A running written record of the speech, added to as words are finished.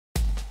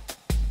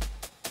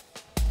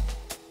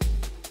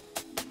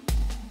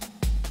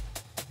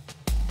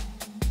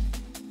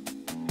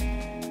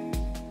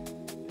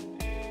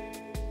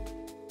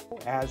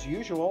as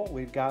usual,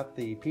 we've got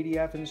the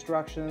PDF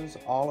instructions,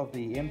 all of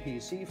the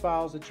MPC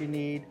files that you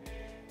need,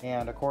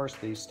 and of course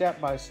the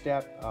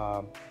step-by-step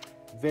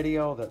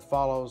video that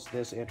follows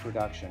this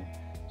introduction.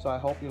 So I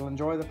hope you'll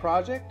enjoy the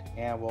project,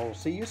 and we'll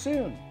see you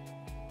soon.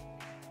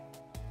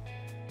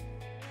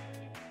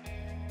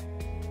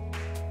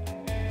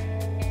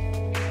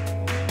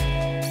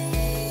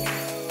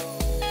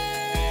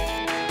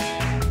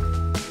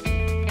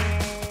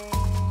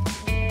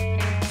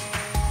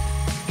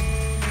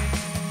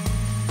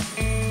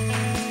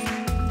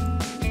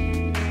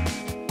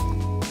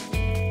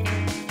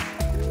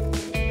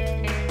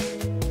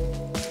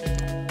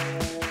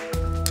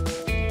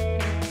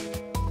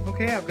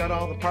 Okay, I've got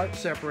all the parts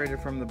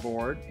separated from the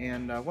board,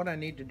 and what I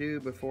need to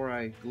do before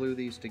I glue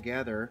these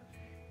together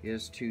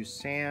is to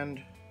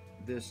sand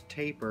this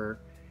taper.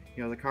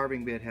 You know, the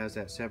carving bit has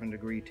that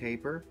 7-degree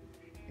taper,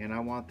 and I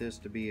want this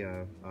to be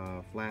a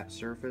flat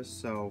surface,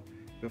 so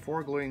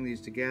before gluing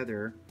these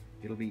together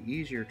it'll be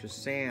easier to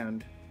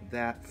sand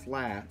that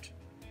flat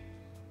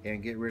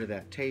and get rid of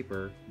that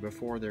taper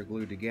before they're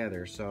glued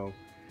together. So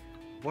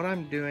what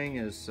I'm doing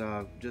is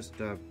just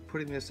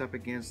putting this up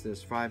against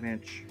this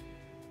 5-inch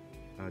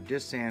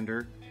disc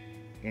sander,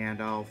 and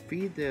I'll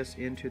feed this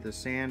into the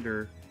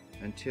sander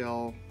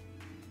until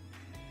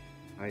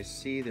I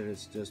see that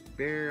it's just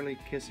barely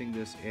kissing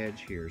this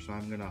edge here. So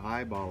I'm going to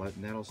eyeball it,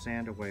 and that'll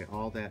sand away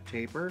all that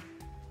taper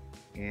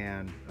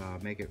and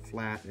make it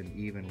flat and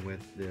even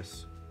with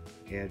this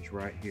edge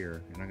right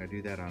here. And I'm going to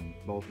do that on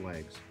both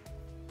legs.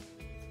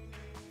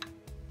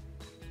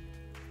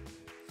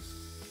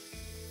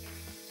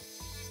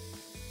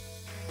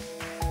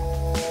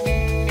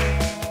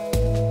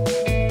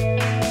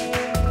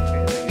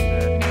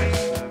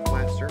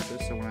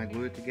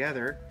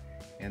 Together,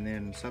 and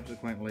then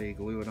subsequently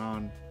glue it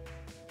on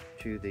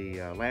to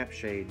the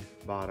lampshade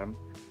bottom,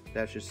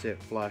 that should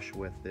sit flush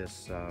with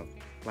this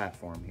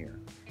platform here.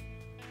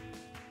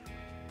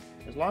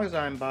 As long as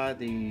I'm by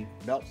the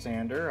belt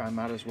sander, I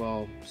might as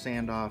well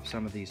sand off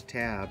some of these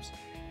tabs.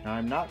 Now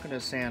I'm not going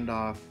to sand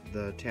off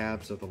the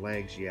tabs of the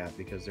legs yet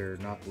because they're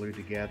not glued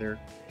together,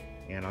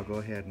 and I'll go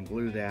ahead and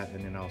glue that,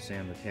 and then I'll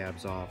sand the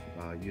tabs off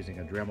using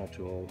a Dremel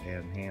tool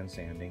and hand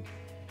sanding.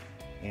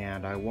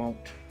 And I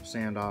won't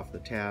sand off the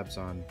tabs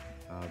on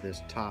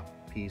this top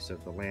piece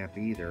of the lamp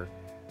either.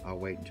 I'll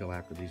wait until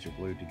after these are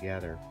glued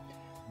together.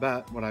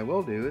 But what I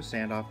will do is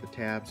sand off the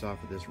tabs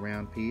off of this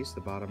round piece, the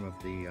bottom of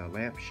the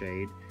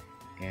lampshade,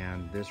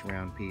 and this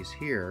round piece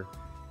here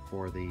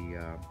for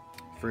the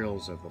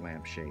frills of the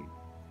lampshade.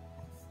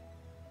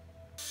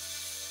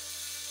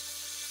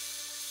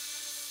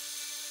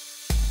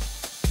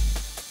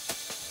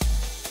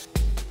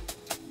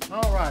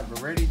 Alright,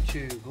 we're ready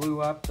to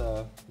glue up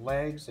the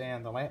legs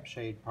and the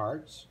lampshade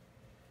parts.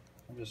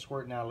 I'm just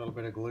squirting out a little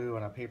bit of glue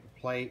on a paper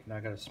plate, and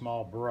I've got a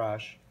small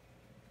brush,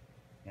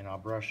 and I'll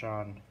brush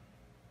on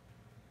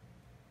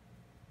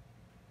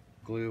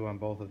glue on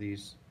both of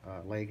these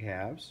leg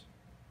halves.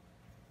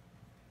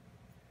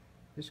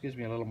 This gives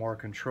me a little more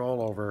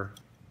control over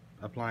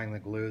applying the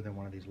glue than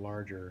one of these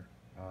larger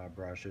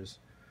brushes,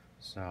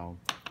 so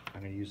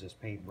I'm going to use this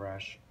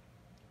paintbrush.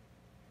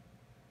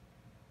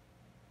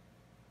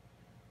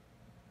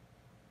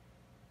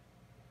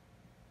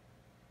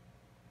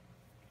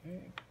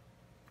 Okay.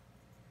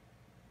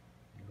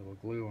 A little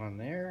glue on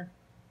there,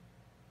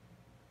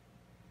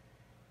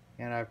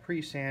 and I've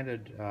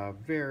pre-sanded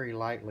very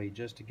lightly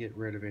just to get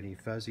rid of any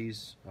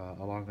fuzzies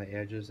along the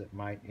edges that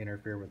might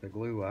interfere with the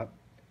glue up.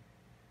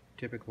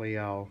 Typically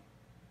I'll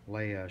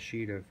lay a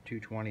sheet of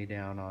 220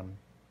 down on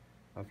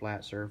a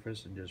flat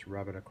surface and just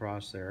rub it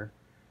across there,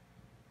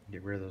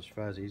 get rid of those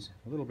fuzzies.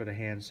 A little bit of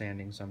hand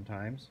sanding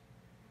sometimes.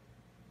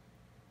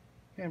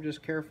 Okay, I'm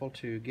just careful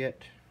to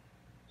get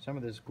some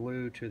of this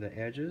glue to the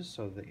edges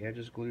so the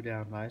edges glue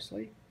down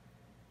nicely.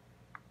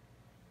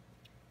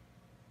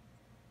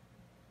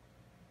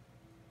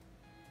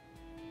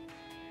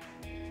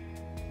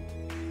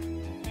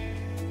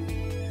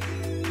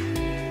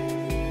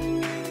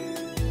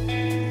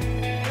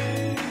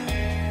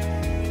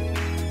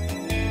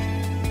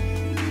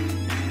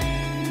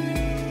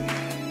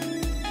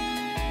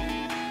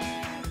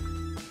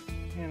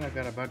 And I've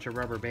got a bunch of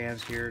rubber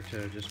bands here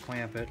to just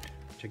clamp it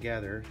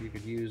together. You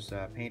could use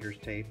painter's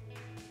tape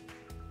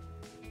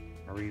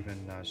or even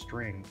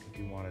string if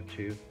you wanted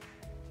to.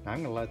 Now I'm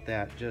going to let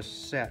that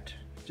just set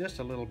just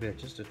a little bit,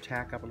 just to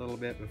tack up a little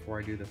bit before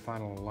I do the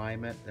final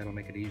alignment. That'll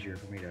make it easier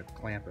for me to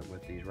clamp it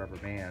with these rubber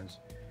bands.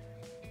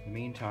 In the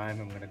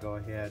meantime, I'm going to go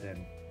ahead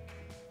and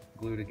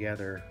glue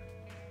together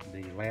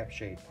the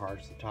lampshade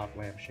parts, the top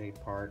lampshade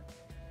part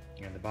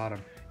and the bottom.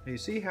 Now you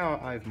see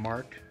how I've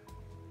marked,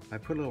 I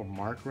put a little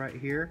mark right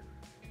here,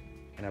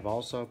 and I've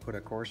also put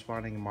a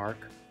corresponding mark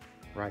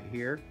right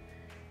here.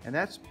 And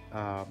that's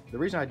the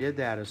reason I did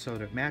that is so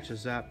that it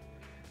matches up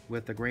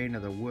with the grain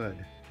of the wood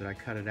that I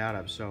cut it out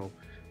of. So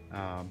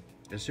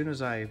as soon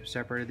as I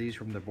separated these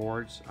from the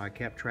boards, I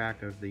kept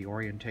track of the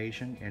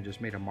orientation and just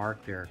made a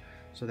mark there,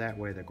 so that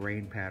way the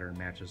grain pattern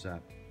matches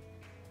up.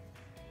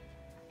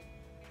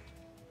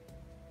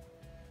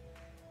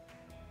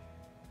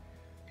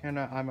 And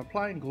I'm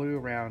applying glue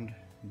around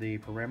the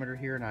perimeter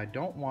here, and I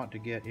don't want to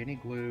get any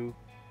glue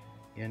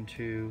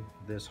into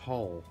this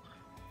hole.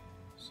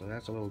 So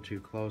that's a little too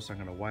close. I'm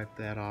going to wipe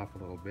that off a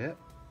little bit.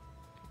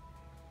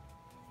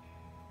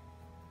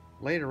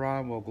 Later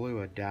on we'll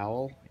glue a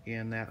dowel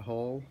in that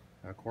hole,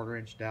 a 1/4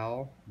 inch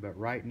dowel, but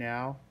right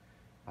now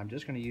I'm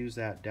just going to use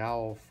that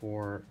dowel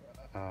for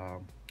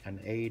an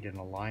aid in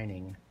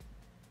aligning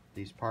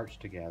these parts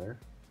together.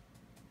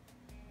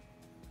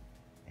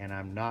 And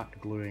I'm not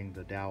gluing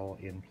the dowel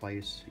in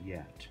place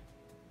yet.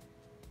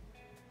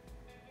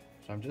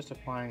 So I'm just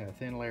applying a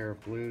thin layer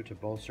of glue to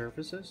both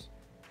surfaces.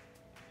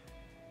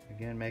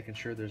 Again, making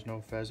sure there's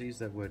no fuzzies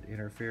that would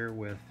interfere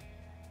with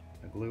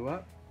the glue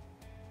up.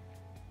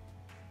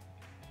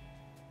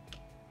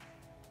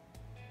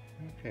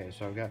 Okay,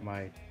 so I've got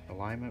my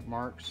alignment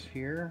marks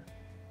here.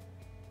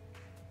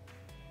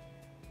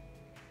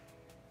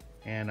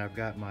 And I've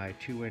got my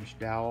 2-inch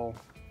dowel,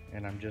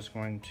 and I'm just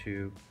going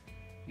to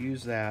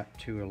use that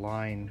to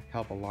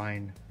help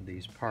align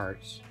these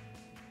parts.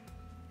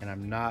 And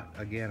I'm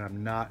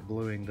not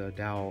gluing the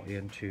dowel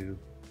into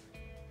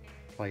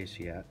place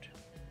yet.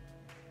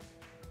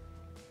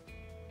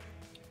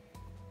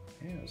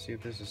 Okay, let's see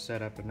if this is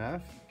set up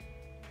enough.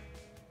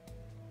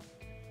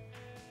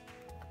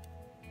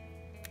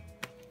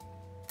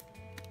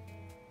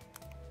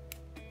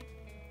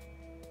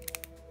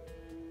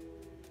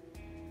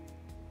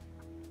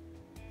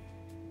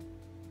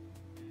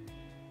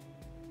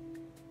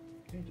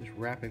 Okay, just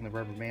wrapping the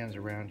rubber bands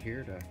around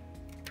here to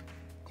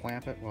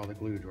clamp it while the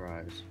glue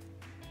dries.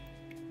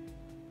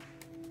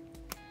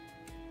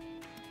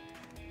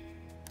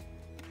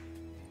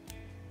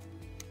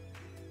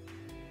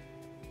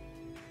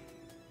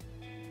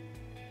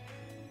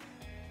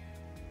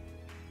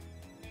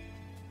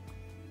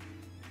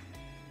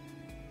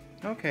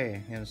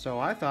 Okay, and so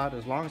I thought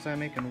as long as I'm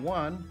making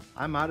one,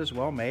 I might as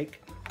well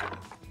make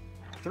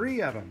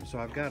 3 of them. So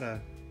I've got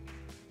a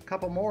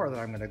couple more that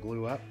I'm going to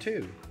glue up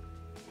too.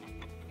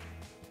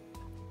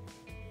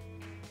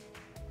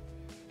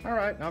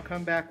 Alright, I'll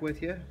come back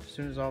with you as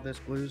soon as all this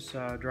glue's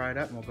dried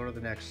up, and we'll go to the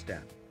next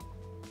step.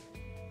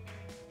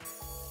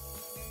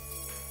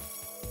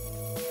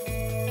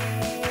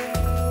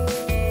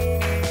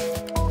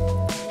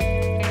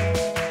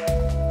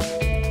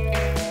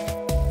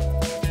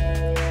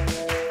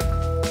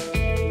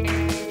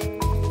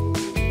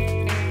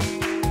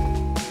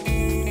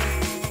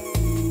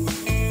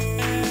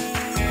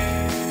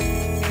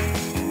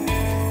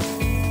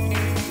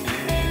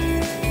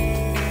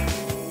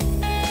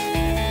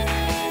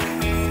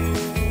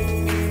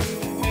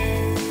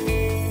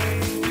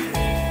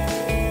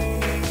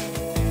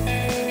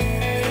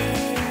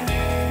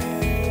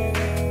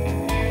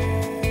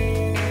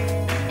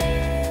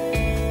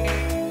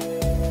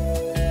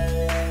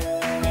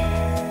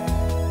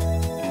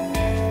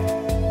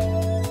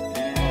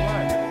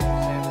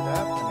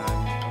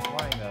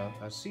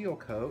 Seal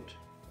coat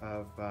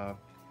of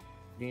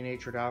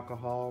denatured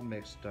alcohol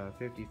mixed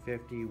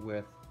 50-50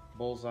 with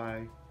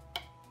Bullseye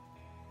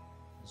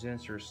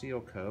Zinsser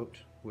seal coat,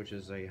 which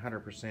is a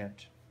 100%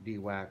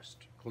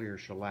 de-waxed clear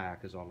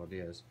shellac is all it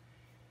is.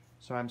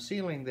 So I'm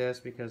sealing this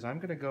because I'm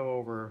going to go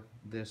over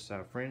this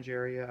fringe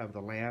area of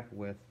the lamp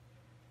with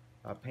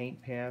a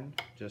paint pen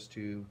just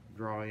to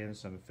draw in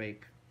some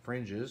fake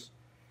fringes,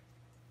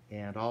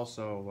 and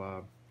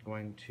also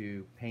going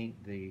to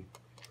paint the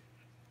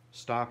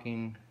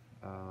stocking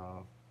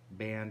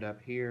band up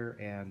here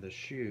and the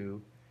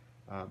shoe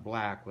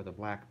black with a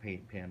black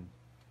paint pen.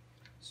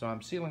 So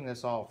I'm sealing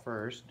this all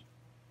first,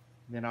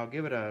 then I'll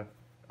give it a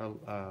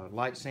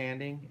light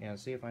sanding and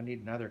see if I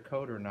need another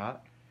coat or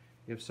not.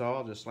 If so,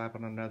 I'll just slap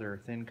on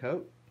another thin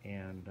coat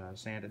and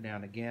sand it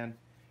down again,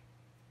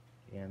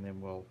 and then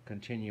we'll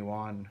continue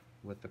on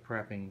with the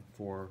prepping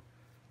for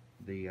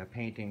the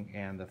painting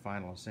and the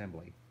final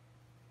assembly.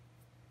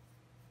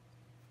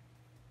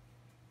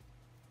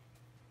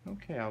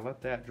 Okay, I'll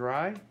let that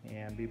dry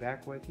and be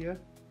back with you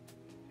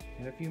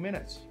in a few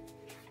minutes.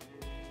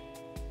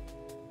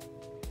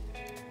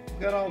 We've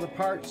got all the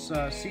parts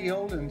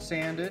sealed and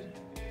sanded,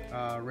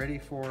 ready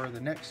for the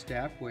next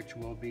step, which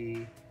will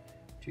be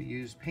to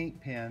use paint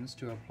pens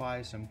to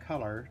apply some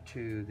color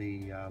to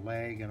the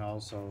leg and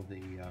also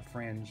the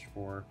fringe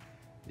for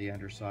the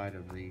underside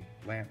of the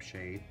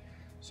lampshade.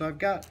 So I've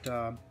got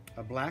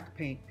a black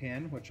paint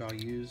pen, which I'll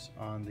use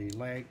on the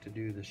leg to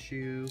do the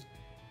shoe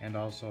and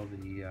also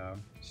the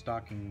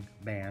stocking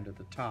band at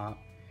the top.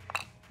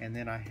 And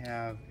then I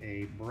have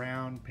a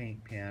brown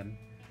paint pen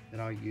that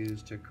I'll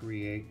use to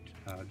create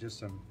just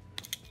some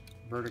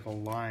vertical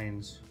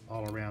lines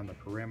all around the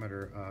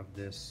perimeter of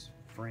this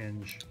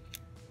fringe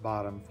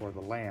bottom for the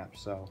lamp.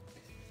 So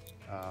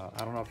I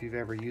don't know if you've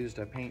ever used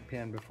a paint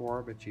pen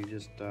before, but you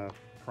just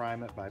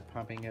prime it by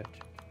pumping it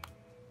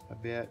a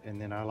bit, and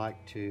then I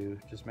like to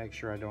just make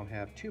sure I don't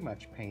have too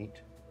much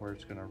paint where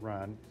it's going to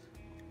run.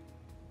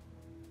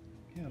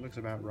 Yeah, it looks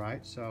about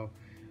right. So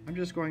I'm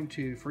just going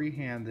to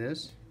freehand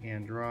this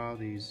and draw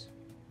these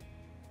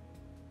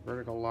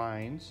vertical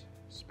lines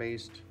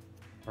spaced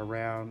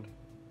around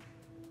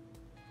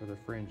for the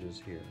fringes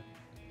here.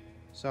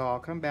 So I'll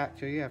come back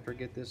to you after I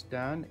get this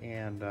done,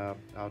 and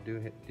I'll do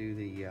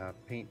the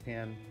paint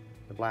pen,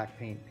 the black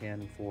paint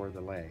pen for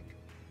the leg.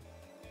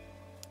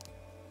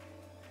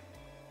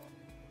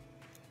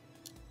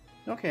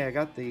 Okay, I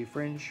got the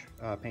fringe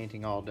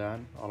painting all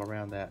done, all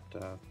around that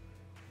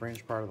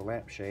fringe part of the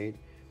lampshade,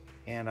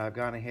 and I've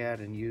gone ahead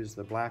and used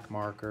the black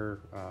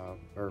marker,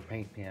 or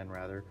paint pen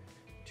rather,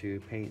 to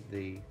paint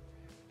the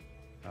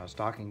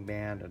stocking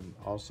band and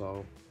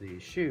also the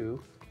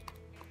shoe.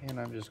 And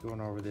I'm just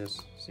going over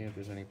this, seeing if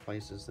there's any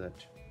places that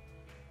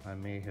I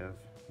may have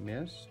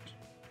missed.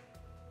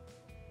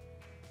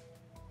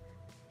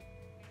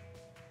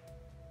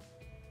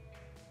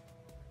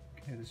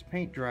 Okay, this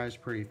paint dries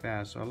pretty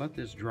fast, so I'll let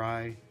this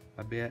dry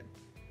a bit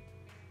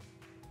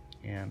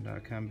and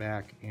come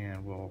back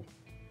and we'll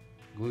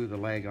glue the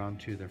leg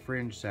onto the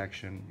fringe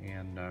section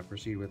and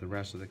proceed with the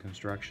rest of the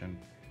construction,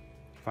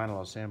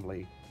 final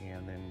assembly,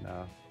 and then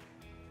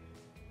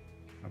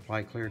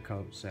apply clear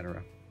coat,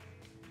 etc.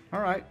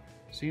 Alright,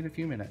 see you in a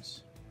few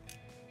minutes.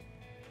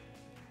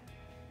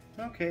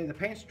 Okay, the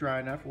paint's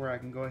dry enough where I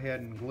can go ahead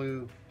and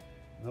glue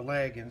the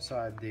leg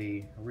inside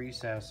the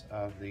recess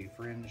of the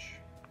fringe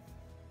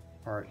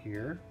part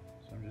here.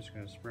 So I'm just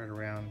going to spread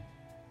around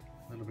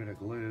a little bit of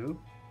glue.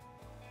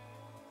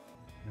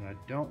 And I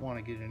don't want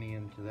to get any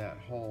into that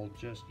hole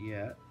just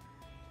yet.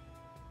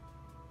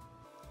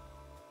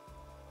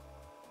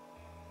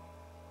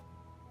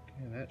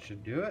 Okay, that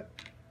should do it.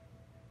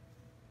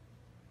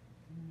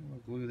 We'll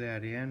glue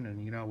that in,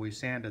 and you know, we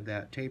sanded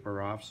that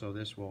taper off, so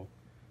this will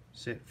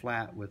sit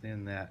flat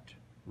within that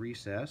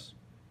recess.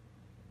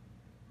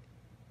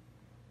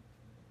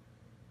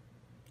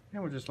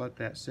 And we'll just let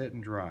that sit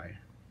and dry.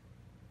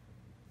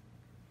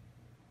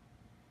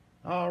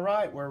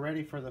 Alright, we're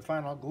ready for the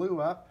final glue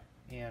up,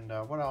 and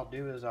what I'll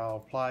do is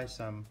I'll apply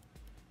some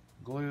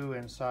glue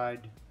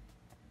inside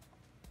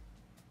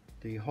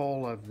the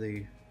hole of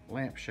the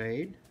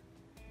lampshade.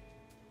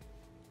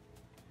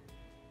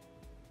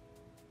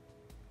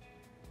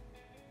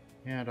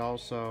 And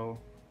also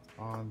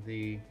on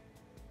the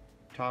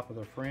top of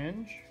the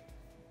fringe.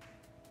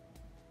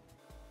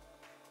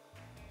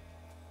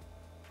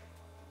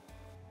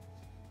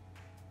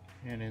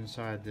 And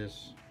inside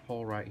this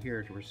hole right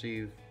here to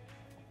receive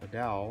the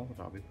dowel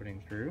that I'll be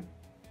putting through.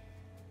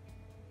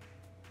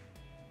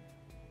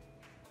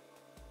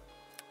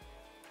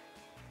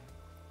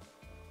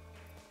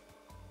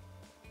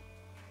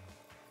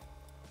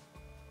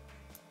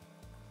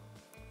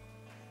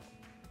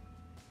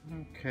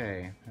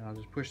 Okay, and I'll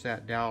just push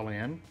that dowel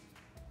in.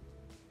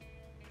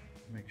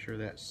 Make sure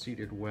that's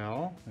seated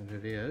well, and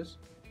it is.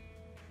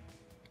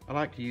 I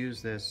like to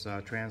use this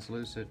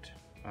translucent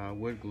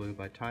wood glue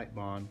by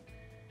Titebond.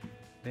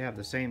 They have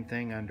the same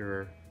thing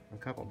under a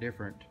couple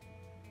different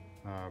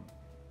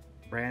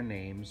brand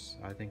names.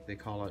 I think they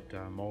call it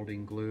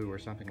molding glue or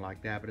something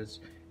like that, but it's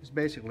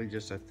basically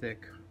just a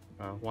thick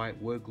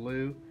white wood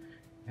glue.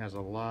 It has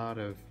a lot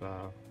of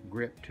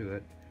grip to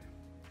it.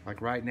 Like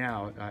right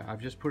now, I've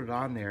just put it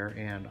on there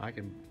and I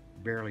can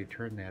barely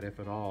turn that, if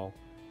at all.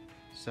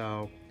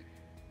 So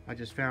I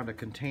just found a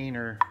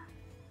container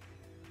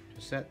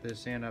to set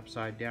this in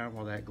upside down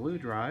while that glue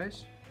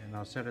dries, and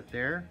I'll set it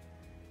there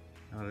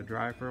to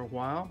dry for a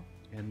while,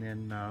 and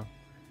then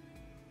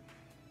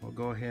we'll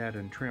go ahead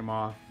and trim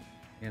off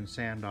and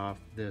sand off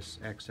this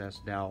excess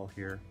dowel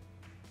here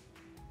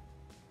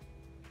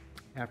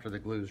after the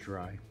glue's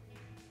dry.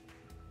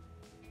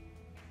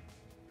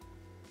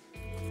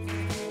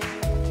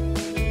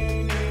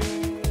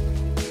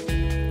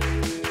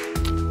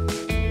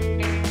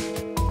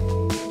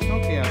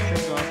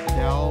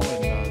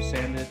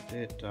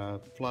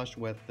 Flush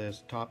with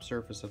this top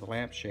surface of the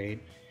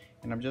lampshade,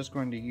 and I'm just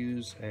going to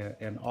use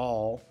an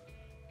awl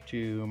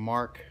to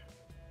mark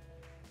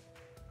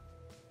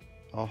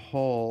a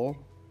hole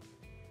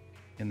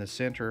in the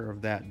center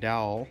of that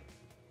dowel,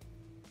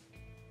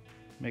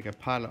 make a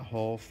pilot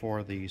hole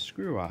for the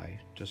screw eye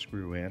to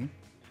screw in.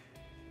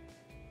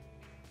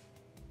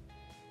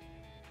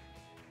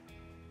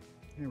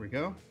 There we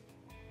go.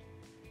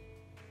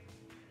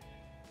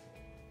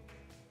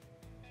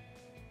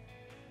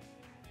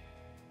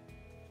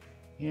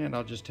 And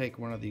I'll just take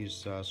one of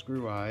these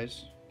screw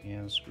eyes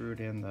and screw it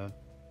in the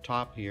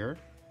top here,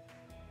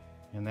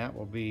 and that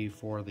will be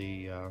for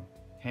the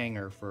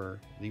hanger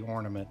for the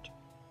ornament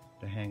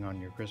to hang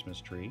on your Christmas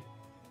tree.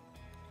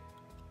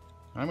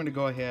 I'm going to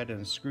go ahead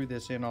and screw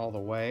this in all the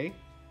way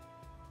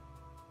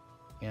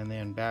and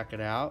then back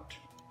it out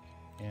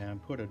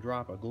and put a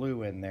drop of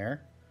glue in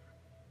there.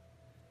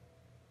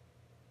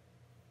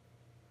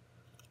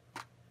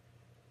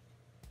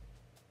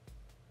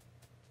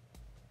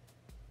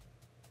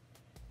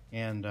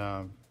 And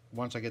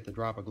once I get the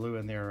drop of glue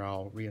in there,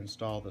 I'll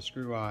reinstall the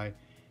screw eye,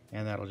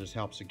 and that'll just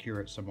help secure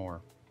it some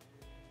more.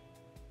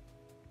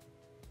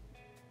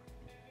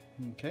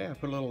 Okay, I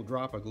put a little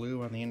drop of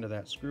glue on the end of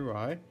that screw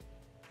eye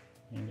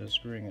and just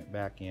screwing it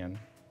back in.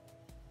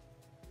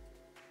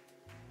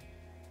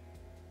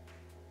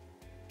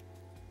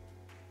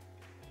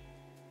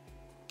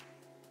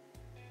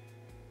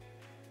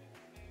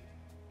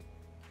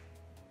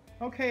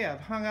 Okay, I've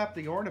hung up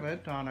the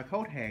ornament on a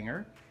coat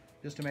hanger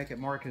just to make it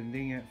more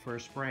convenient for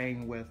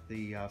spraying with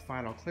the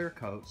final clear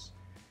coats.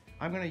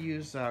 I'm going to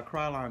use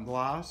Krylon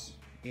gloss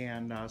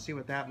and see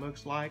what that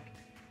looks like,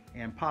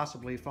 and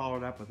possibly follow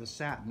it up with a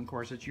satin. Of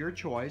course, it's your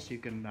choice. You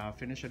can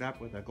finish it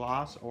up with a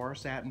gloss or a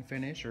satin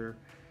finish, or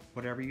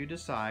whatever you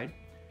decide.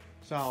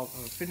 So I'll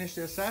finish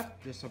this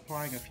up, just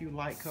applying a few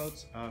light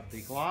coats of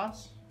the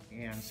gloss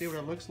and see what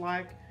it looks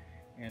like,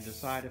 and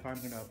decide if I'm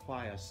going to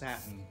apply a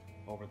satin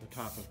over the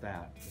top of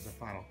that as a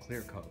final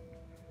clear coat.